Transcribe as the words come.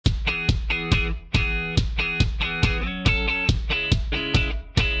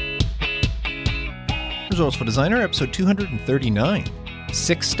Resourceful Designer, episode 239,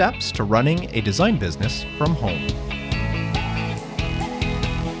 6 Steps to Running a Design Business from Home.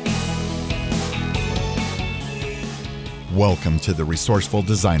 Welcome to the Resourceful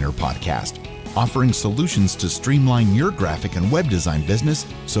Designer podcast, offering solutions to streamline your graphic and web design business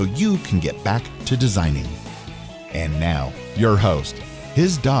so you can get back to designing. And now, your host.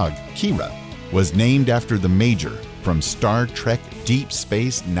 His dog, Kira, was named after the Major from Star Trek Deep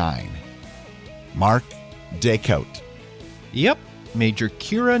Space Nine, Mark Descote. Yep, Major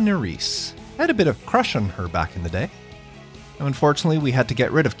Kira Nerys. I had a bit of crush on her back in the day. Now, unfortunately, we had to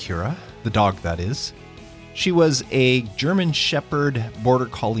get rid of Kira, the dog that is. She was a German Shepherd Border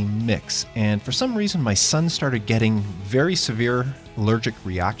Collie mix, and for some reason my son started getting very severe allergic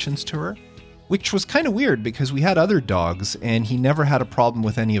reactions to her, which was kind of weird because we had other dogs and he never had a problem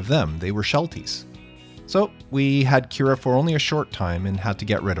with any of them. They were Shelties. So we had Kira for only a short time and had to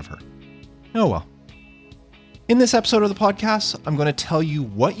get rid of her. Oh well. In this episode of the podcast, I'm going to tell you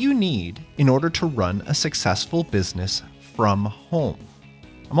what you need in order to run a successful business from home.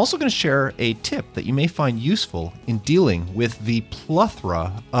 I'm also going to share a tip that you may find useful in dealing with the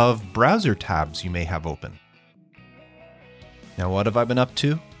plethora of browser tabs you may have open. Now, what have I been up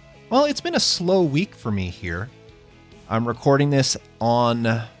to? Well, it's been a slow week for me here. I'm recording this on,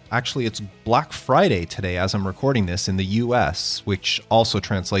 actually it's Black Friday today as I'm recording this in the US, which also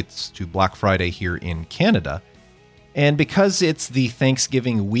translates to Black Friday here in Canada. And because it's the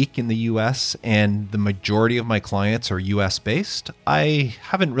Thanksgiving week in the US and the majority of my clients are US based, I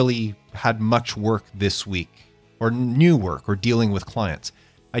haven't really had much work this week, or new work, or dealing with clients.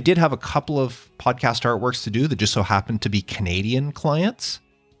 I did have a couple of podcast artworks to do that just so happened to be Canadian clients.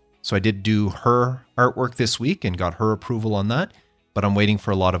 So I did do her artwork this week and got her approval on that, but I'm waiting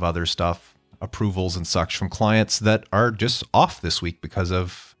for a lot of other stuff, approvals and such from clients that are just off this week because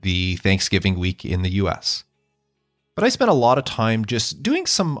of the Thanksgiving week in the US. But I spent a lot of time just doing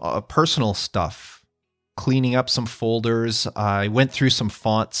some personal stuff, cleaning up some folders. I went through some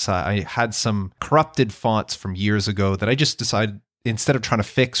fonts. I had some corrupted fonts from years ago that I just decided, instead of trying to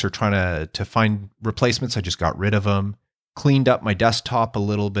fix or trying to find replacements, I just got rid of them. Cleaned up my desktop a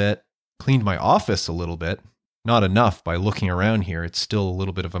little bit, cleaned my office a little bit. Not enough by looking around here. It's still a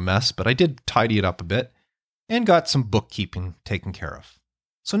little bit of a mess, but I did tidy it up a bit and got some bookkeeping taken care of.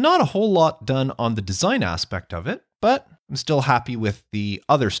 So not a whole lot done on the design aspect of it, but I'm still happy with the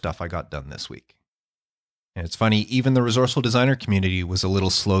other stuff I got done this week. And it's funny, even the Resourceful Designer community was a little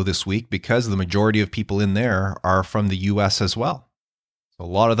slow this week because the majority of people in there are from the US as well. So a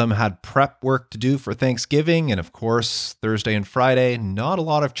lot of them had prep work to do for Thanksgiving, and of course, Thursday and Friday, not a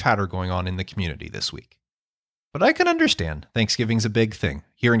lot of chatter going on in the community this week. But I can understand, Thanksgiving's a big thing.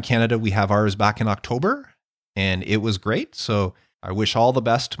 Here in Canada, we have ours back in October, and it was great, so I wish all the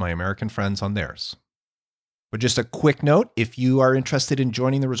best to my American friends on theirs. But just a quick note, if you are interested in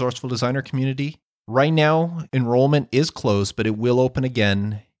joining the Resourceful Designer community, right now enrollment is closed, but it will open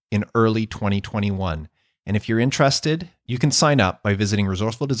again in early 2021. And if you're interested, you can sign up by visiting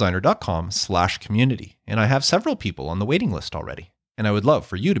resourcefuldesigner.com/community. And I have several people on the waiting list already, and I would love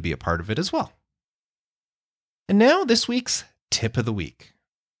for you to be a part of it as well. And now this week's tip of the week.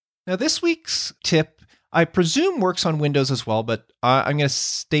 Now this week's tip, I presume works on Windows as well, but I'm going to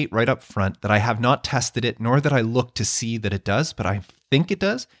state right up front that I have not tested it, nor that I look to see that it does, but I think it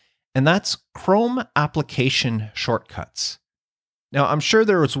does. And that's Chrome application shortcuts. Now, I'm sure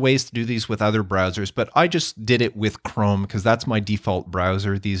there was ways to do these with other browsers, but I just did it with Chrome because that's my default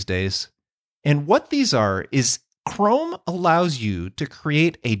browser these days. And what these are is Chrome allows you to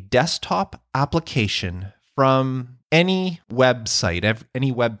create a desktop application from any website,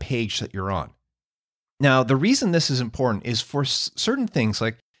 any web page that you're on. Now, the reason this is important is for certain things,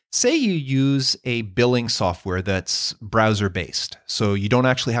 like say you use a billing software that's browser-based. So you don't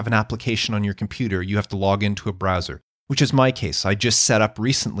actually have an application on your computer. You have to log into a browser, which is my case. I just set up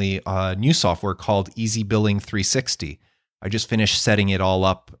recently a new software called Easy Billing 360. I just finished setting it all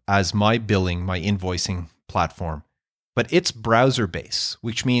up as my billing, my invoicing platform. But it's browser-based,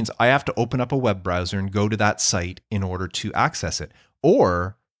 which means I have to open up a web browser and go to that site in order to access it.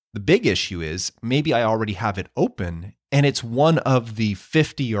 Or the big issue is maybe I already have it open and it's one of the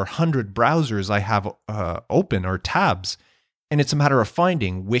 50 or 100 browsers I have open or tabs. And it's a matter of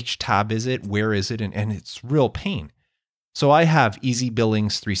finding which tab is it, where is it, and it's real pain. So I have Easy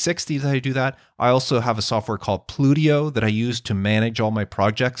Billings 360 that I do that. I also have a software called Plutio that I use to manage all my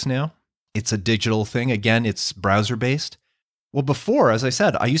projects now. It's a digital thing. Again, it's browser-based. Well, before, as I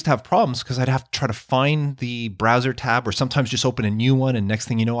said, I used to have problems because I'd have to try to find the browser tab or sometimes just open a new one. And next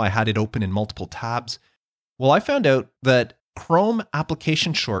thing you know, I had it open in multiple tabs. Well, I found out that Chrome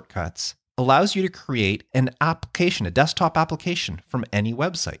application shortcuts allows you to create an application, a desktop application from any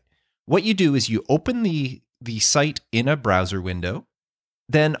website. What you do is you open the site in a browser window.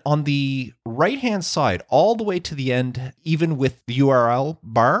 Then on the right-hand side, all the way to the end, even with the URL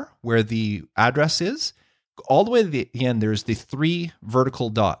bar where the address is, all the way to the end, there's the 3 vertical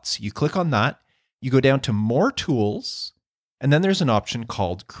dots. You click on that, you go down to More Tools, and then there's an option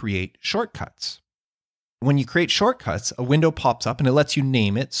called Create Shortcuts. When you create shortcuts, a window pops up and it lets you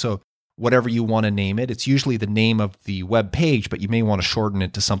name it. So whatever you want to name it, it's usually the name of the web page, but you may want to shorten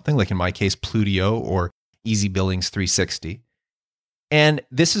it to something like in my case, Plutio or Easy Billings 360. And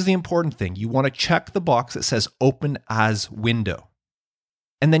this is the important thing. You want to check the box that says Open as Window.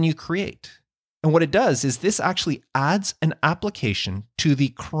 And then you create. And what it does is this actually adds an application to the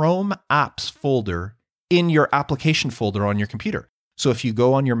Chrome Apps folder in your application folder on your computer. So if you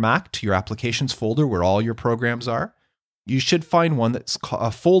go on your Mac to your applications folder where all your programs are, you should find one that's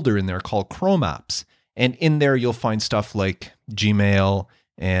a folder in there called Chrome Apps. And in there, you'll find stuff like Gmail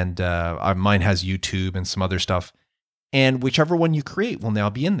and mine has YouTube and some other stuff. And whichever one you create will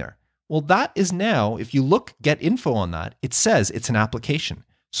now be in there. Well, that is now, if you look, get info on that, it says it's an application.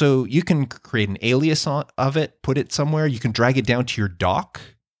 So you can create an alias of it, put it somewhere. You can drag it down to your dock.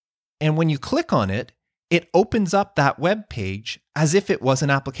 And when you click on it, it opens up that web page as if it was an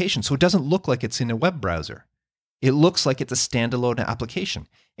application. So it doesn't look like it's in a web browser. It looks like it's a standalone application.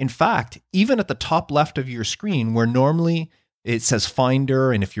 In fact, even at the top left of your screen, where normally it says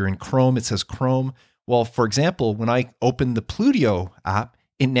Finder, and if you're in Chrome, it says Chrome. Well, for example, when I open the Plutio app,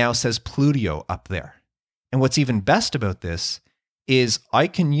 it now says Plutio up there. And what's even best about this is I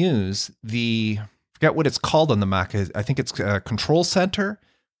can use I forget what it's called on the Mac. I think it's a control center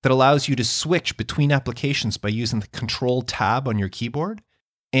that allows you to switch between applications by using the Control tab on your keyboard,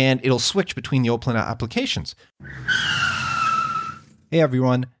 and it'll switch between the open applications. Hey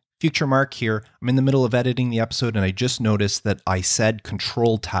everyone, Future Mark here. I'm in the middle of editing the episode and I just noticed that I said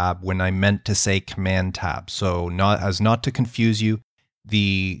Control tab when I meant to say Command tab. So not to confuse you,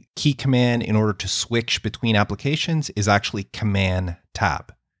 the key command in order to switch between applications is actually Command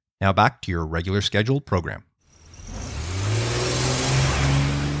tab. Now back to your regular scheduled program.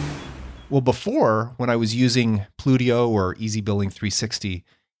 Well, before, when I was using Plutio or Easy Billing 360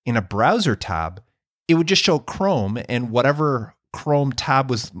 in a browser tab, it would just show Chrome, and whatever Chrome tab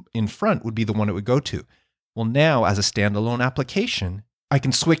was in front would be the one it would go to. Well, now as a standalone application, I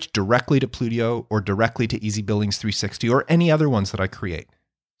can switch directly to Plutio or directly to Easy Billings 360 or any other ones that I create.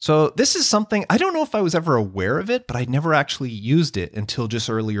 So this is something, I don't know if I was ever aware of it, but I'd never actually used it until just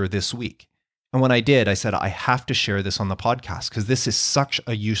earlier this week. And when I did, I said, I have to share this on the podcast because this is such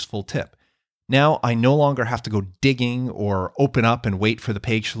a useful tip. Now I no longer have to go digging or open up and wait for the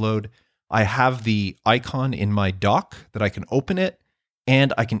page to load. I have the icon in my dock that I can open it,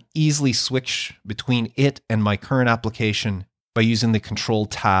 and I can easily switch between it and my current application by using the Control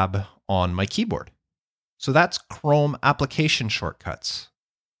tab on my keyboard. So that's Chrome application shortcuts.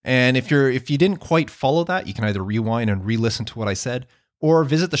 And if you didn't quite follow that, you can either rewind and re-listen to what I said, or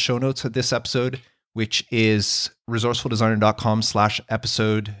visit the show notes of this episode, which is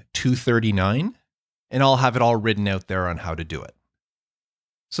resourcefuldesigner.com/episode 239. And I'll have it all written out there on how to do it.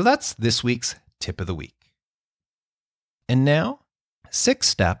 So that's this week's tip of the week. And now, 6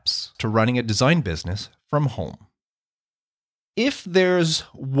 steps to running a design business from home. If there's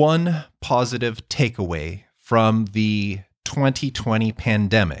one positive takeaway from the 2020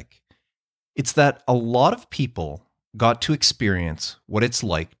 pandemic, it's that a lot of people got to experience what it's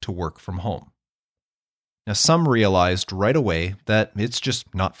like to work from home. Now, some realized right away that it's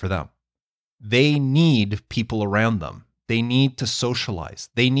just not for them. They need people around them. They need to socialize.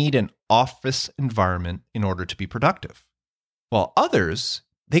 They need an office environment in order to be productive. While others,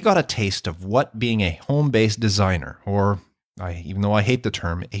 they got a taste of what being a home-based designer, or even though I hate the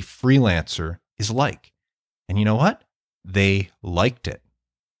term, a freelancer is like. And you know what? They liked it.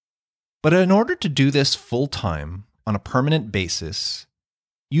 But in order to do this full-time on a permanent basis,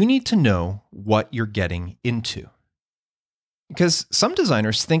 you need to know what you're getting into. Because some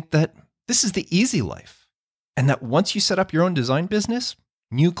designers think that this is the easy life, and that once you set up your own design business,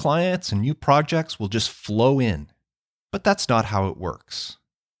 new clients and new projects will just flow in. But that's not how it works.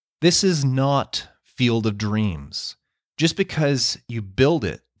 This is not Field of Dreams. Just because you build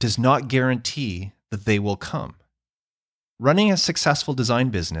it does not guarantee that they will come. Running a successful design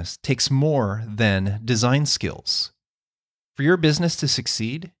business takes more than design skills. For your business to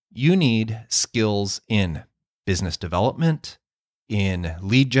succeed, you need skills in business development, in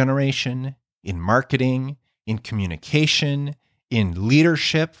lead generation, in marketing, in communication, in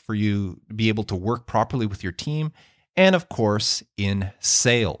leadership for you to be able to work properly with your team, and of course, in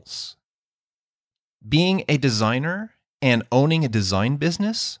sales. Being a designer and owning a design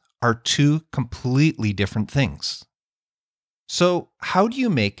business are two completely different things. So, how do you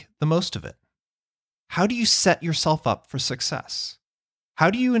make the most of it? How do you set yourself up for success?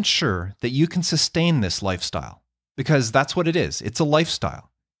 How do you ensure that you can sustain this lifestyle? Because that's what it is. It's a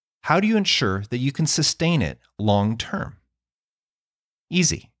lifestyle. How do you ensure that you can sustain it long term?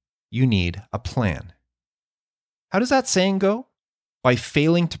 Easy. You need a plan. How does that saying go? By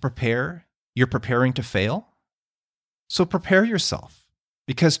failing to prepare, you're preparing to fail? So prepare yourself,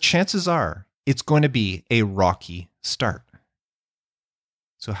 because chances are it's going to be a rocky start.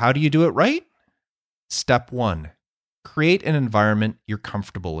 So how do you do it right? Step 1, create an environment you're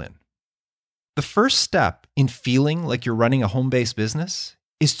comfortable in. The first step in feeling like you're running a home-based business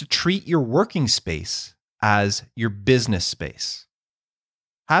is to treat your working space as your business space.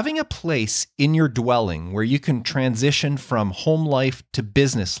 Having a place in your dwelling where you can transition from home life to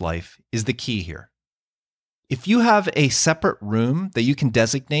business life is the key here. If you have a separate room that you can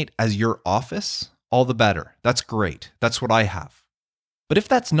designate as your office, all the better. That's great. That's what I have. But if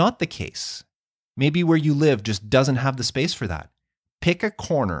that's not the case, maybe where you live just doesn't have the space for that, pick a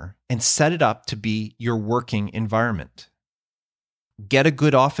corner and set it up to be your working environment. Get a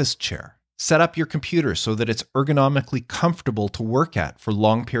good office chair. Set up your computer so that it's ergonomically comfortable to work at for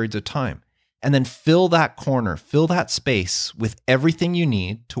long periods of time. And then fill that corner, fill that space with everything you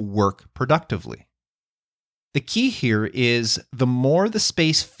need to work productively. The key here is the more the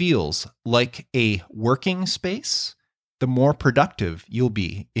space feels like a working space, the more productive you'll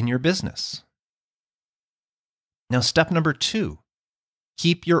be in your business. Now, step number 2,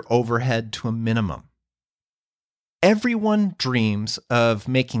 keep your overhead to a minimum. Everyone dreams of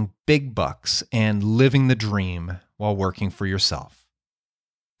making big bucks and living the dream while working for yourself.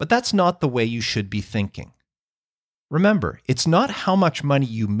 But that's not the way you should be thinking. Remember, it's not how much money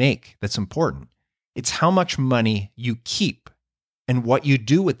you make that's important. It's how much money you keep and what you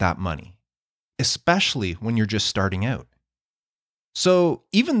do with that money, especially when you're just starting out. So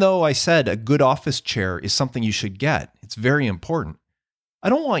even though I said a good office chair is something you should get, it's very important. I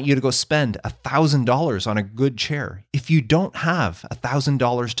don't want you to go spend $1,000 on a good chair if you don't have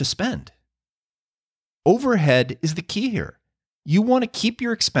 $1,000 to spend. Overhead is the key here. You want to keep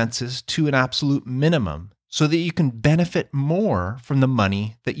your expenses to an absolute minimum so that you can benefit more from the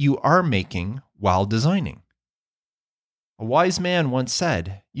money that you are making while designing. A wise man once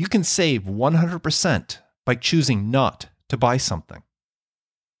said, you can save 100% by choosing not to buy something.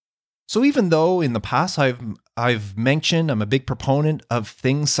 So even though in the past I've mentioned I'm a big proponent of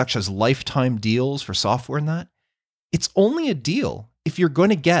things such as lifetime deals for software and that, it's only a deal if you're going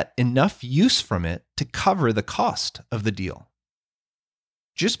to get enough use from it to cover the cost of the deal.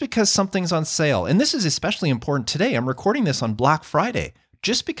 Just because something's on sale, and this is especially important today, I'm recording this on Black Friday,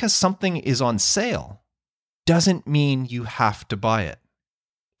 just because something is on sale doesn't mean you have to buy it,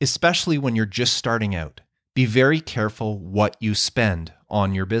 especially when you're just starting out. Be very careful what you spend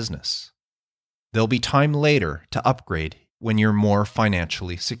on your business. There'll be time later to upgrade when you're more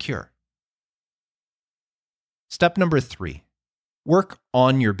financially secure. Step number 3, work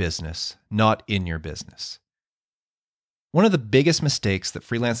on your business, not in your business. One of the biggest mistakes that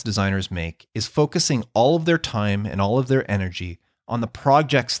freelance designers make is focusing all of their time and all of their energy on the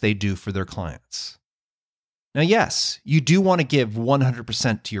projects they do for their clients. Now, yes, you do want to give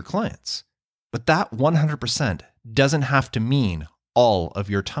 100% to your clients, but that 100% doesn't have to mean all of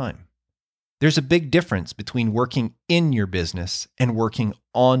your time. There's a big difference between working in your business and working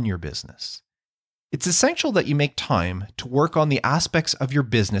on your business. It's essential that you make time to work on the aspects of your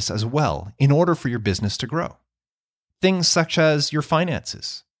business as well in order for your business to grow. Things such as your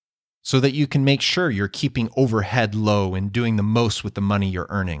finances, so that you can make sure you're keeping overhead low and doing the most with the money you're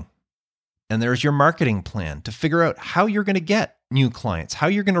earning. And there's your marketing plan to figure out how you're going to get new clients, how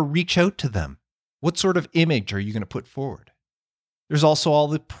you're going to reach out to them. What sort of image are you going to put forward? There's also all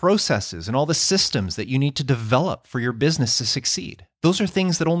the processes and all the systems that you need to develop for your business to succeed. Those are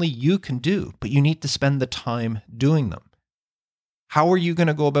things that only you can do, but you need to spend the time doing them. How are you going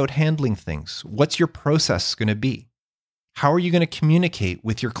to go about handling things? What's your process going to be? How are you going to communicate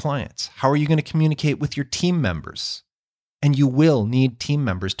with your clients? How are you going to communicate with your team members? And you will need team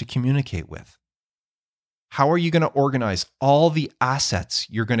members to communicate with. How are you going to organize all the assets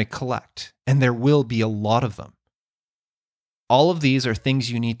you're going to collect? And there will be a lot of them. All of these are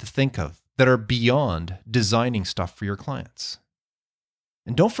things you need to think of that are beyond designing stuff for your clients.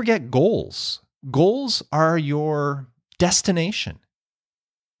 And don't forget goals. Goals are your destination.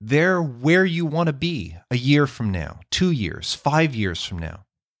 They're where you want to be a year from now, 2 years, 5 years from now.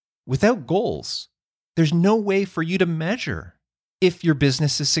 Without goals, there's no way for you to measure if your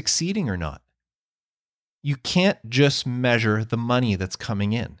business is succeeding or not. You can't just measure the money that's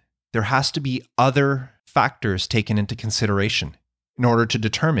coming in. There has to be other factors taken into consideration in order to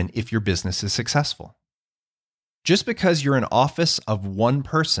determine if your business is successful. Just because you're an office of one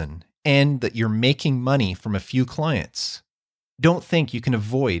person and that you're making money from a few clients, don't think you can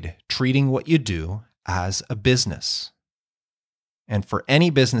avoid treating what you do as a business. And for any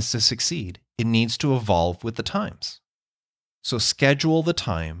business to succeed, it needs to evolve with the times. So schedule the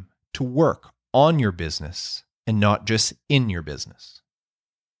time to work on your business and not just in your business.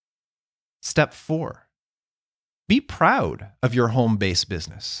 Step 4, be proud of your home-based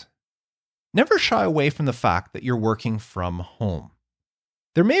business. Never shy away from the fact that you're working from home.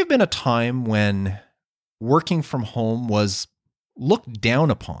 There may have been a time when working from home was looked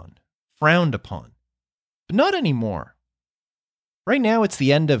down upon, frowned upon, but not anymore. Right now, it's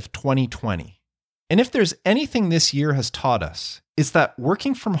the end of 2020. And if there's anything this year has taught us, it's that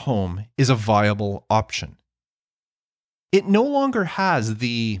working from home is a viable option. It no longer has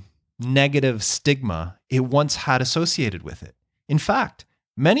the negative stigma it once had associated with it. In fact,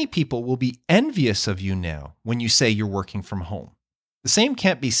 many people will be envious of you now when you say you're working from home. The same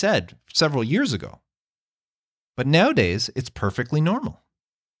can't be said several years ago. But nowadays, it's perfectly normal.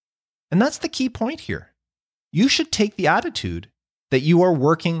 And that's the key point here. You should take the attitude that you are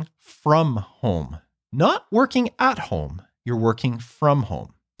working from home, not working at home. You're working from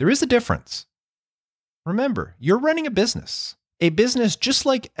home. There is a difference. Remember, you're running a business just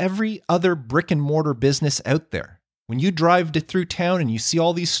like every other brick and mortar business out there. When you drive through town and you see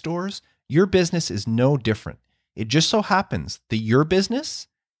all these stores, your business is no different. It just so happens that your business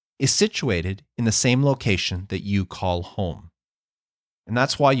is situated in the same location that you call home. And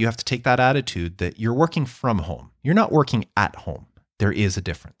that's why you have to take that attitude that you're working from home. You're not working at home. There is a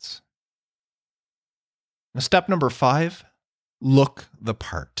difference. Now, step number 5, look the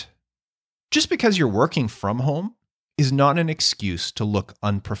part. Just because you're working from home is not an excuse to look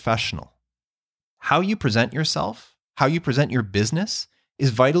unprofessional. How you present yourself, how you present your business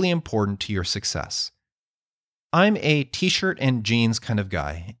is vitally important to your success. I'm a t-shirt and jeans kind of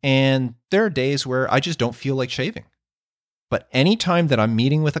guy, and there are days where I just don't feel like shaving. But anytime that I'm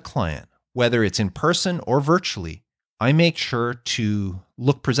meeting with a client, whether it's in person or virtually, I make sure to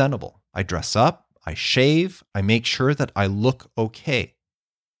look presentable. I dress up, I shave, I make sure that I look okay.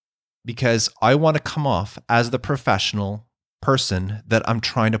 Because I want to come off as the professional person that I'm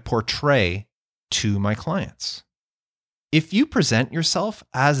trying to portray to my clients. If you present yourself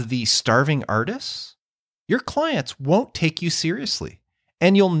as the starving artist, your clients won't take you seriously,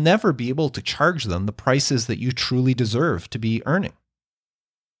 and you'll never be able to charge them the prices that you truly deserve to be earning.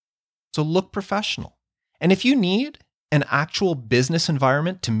 So look professional. And if you need an actual business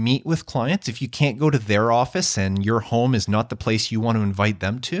environment to meet with clients, if you can't go to their office and your home is not the place you want to invite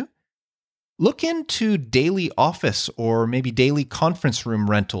them to, look into daily office or maybe daily conference room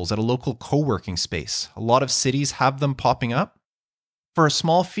rentals at a local co-working space. A lot of cities have them popping up. For a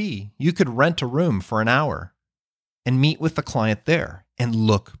small fee, you could rent a room for an hour and meet with the client there and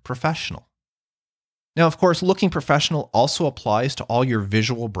look professional. Now, of course, looking professional also applies to all your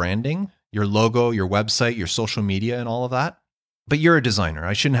visual branding, your logo, your website, your social media, and all of that. But you're a designer.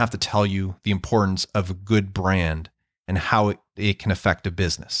 I shouldn't have to tell you the importance of a good brand and how it can affect a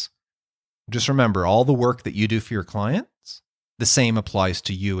business. Just remember, all the work that you do for your clients, the same applies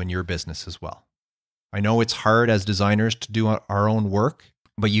to you and your business as well. I know it's hard as designers to do our own work,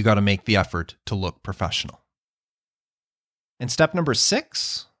 but you got to make the effort to look professional. And step number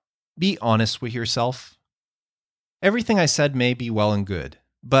 6, be honest with yourself. Everything I said may be well and good,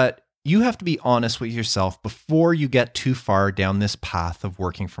 but you have to be honest with yourself before you get too far down this path of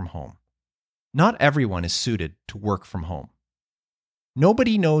working from home. Not everyone is suited to work from home.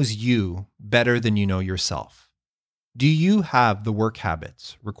 Nobody knows you better than you know yourself. Do you have the work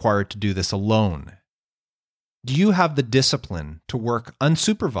habits required to do this alone? Do you have the discipline to work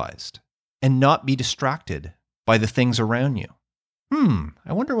unsupervised and not be distracted by the things around you?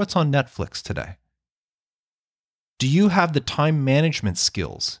 I wonder what's on Netflix today. Do you have the time management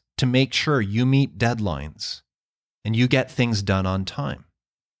skills to make sure you meet deadlines and you get things done on time?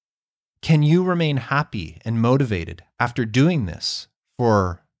 Can you remain happy and motivated after doing this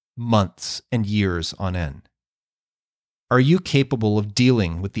for months and years on end? Are you capable of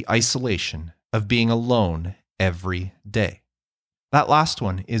dealing with the isolation of being alone every day? That last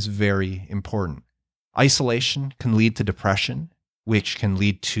one is very important. Isolation can lead to depression, which can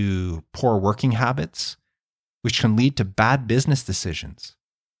lead to poor working habits, which can lead to bad business decisions,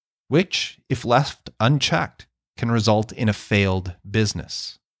 which, if left unchecked, can result in a failed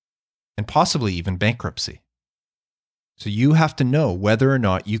business and possibly even bankruptcy. So you have to know whether or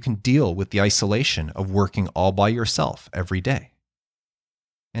not you can deal with the isolation of working all by yourself every day.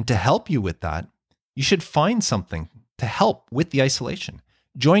 And to help you with that, you should find something to help with the isolation.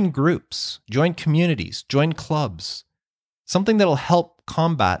 Join groups, join communities, join clubs, something that'll help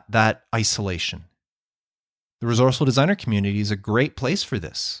combat that isolation. The Resourceful Designer community is a great place for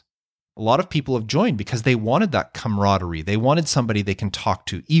this. A lot of people have joined because they wanted that camaraderie. They wanted somebody they can talk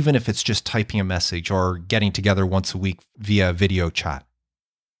to, even if it's just typing a message or getting together once a week via video chat.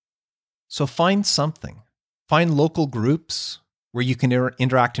 So find something. Find local groups where you can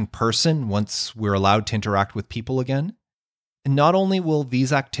interact in person once we're allowed to interact with people again. And not only will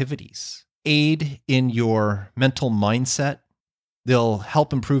these activities aid in your mental mindset, they'll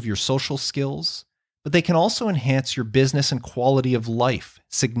help improve your social skills, but they can also enhance your business and quality of life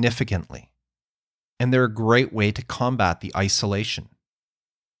significantly. And they're a great way to combat the isolation.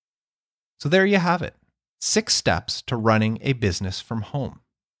 So there you have it. 6 steps to running a business from home.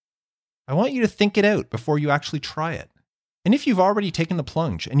 I want you to think it out before you actually try it. And if you've already taken the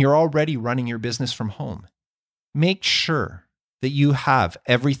plunge and you're already running your business from home, make sure that you have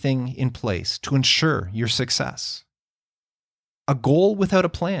everything in place to ensure your success. A goal without a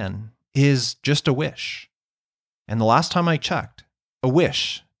plan is just a wish. And the last time I checked, a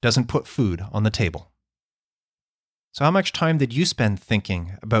wish doesn't put food on the table. So how much time did you spend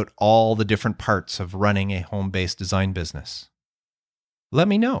thinking about all the different parts of running a home-based design business? Let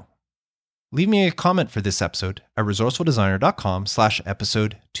me know. Leave me a comment for this episode at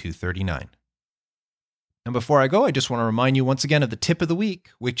resourcefuldesigner.com/episode 239. And before I go, I just want to remind you once again of the tip of the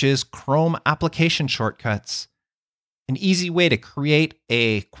week, which is Chrome application shortcuts. An easy way to create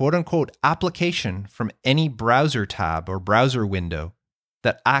a quote-unquote application from any browser tab or browser window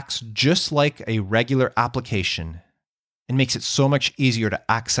that acts just like a regular application and makes it so much easier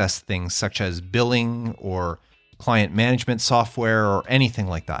to access things such as billing or client management software or anything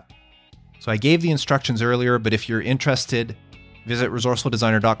like that. So I gave the instructions earlier, but if you're interested, visit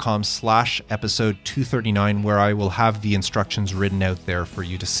resourcefuldesigner.com/episode 239, where I will have the instructions written out there for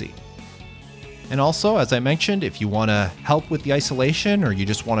you to see. And also, as I mentioned, if you want to help with the isolation or you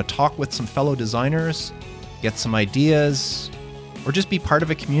just want to talk with some fellow designers, get some ideas, or just be part of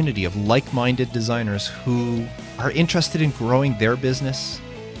a community of like-minded designers who are interested in growing their business,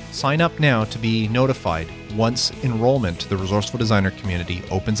 sign up now to be notified once enrollment to the Resourceful Designer community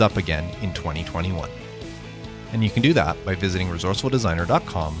opens up again in 2021. And you can do that by visiting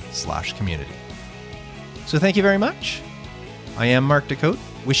resourcefuldesigner.com/community. So thank you very much. I am Mark Decote,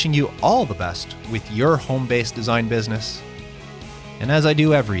 wishing you all the best with your home-based design business. And as I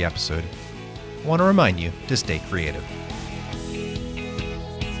do every episode, I want to remind you to stay creative.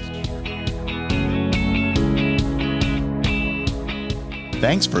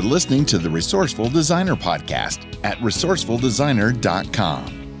 Thanks for listening to the Resourceful Designer Podcast at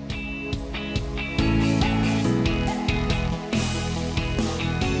resourcefuldesigner.com.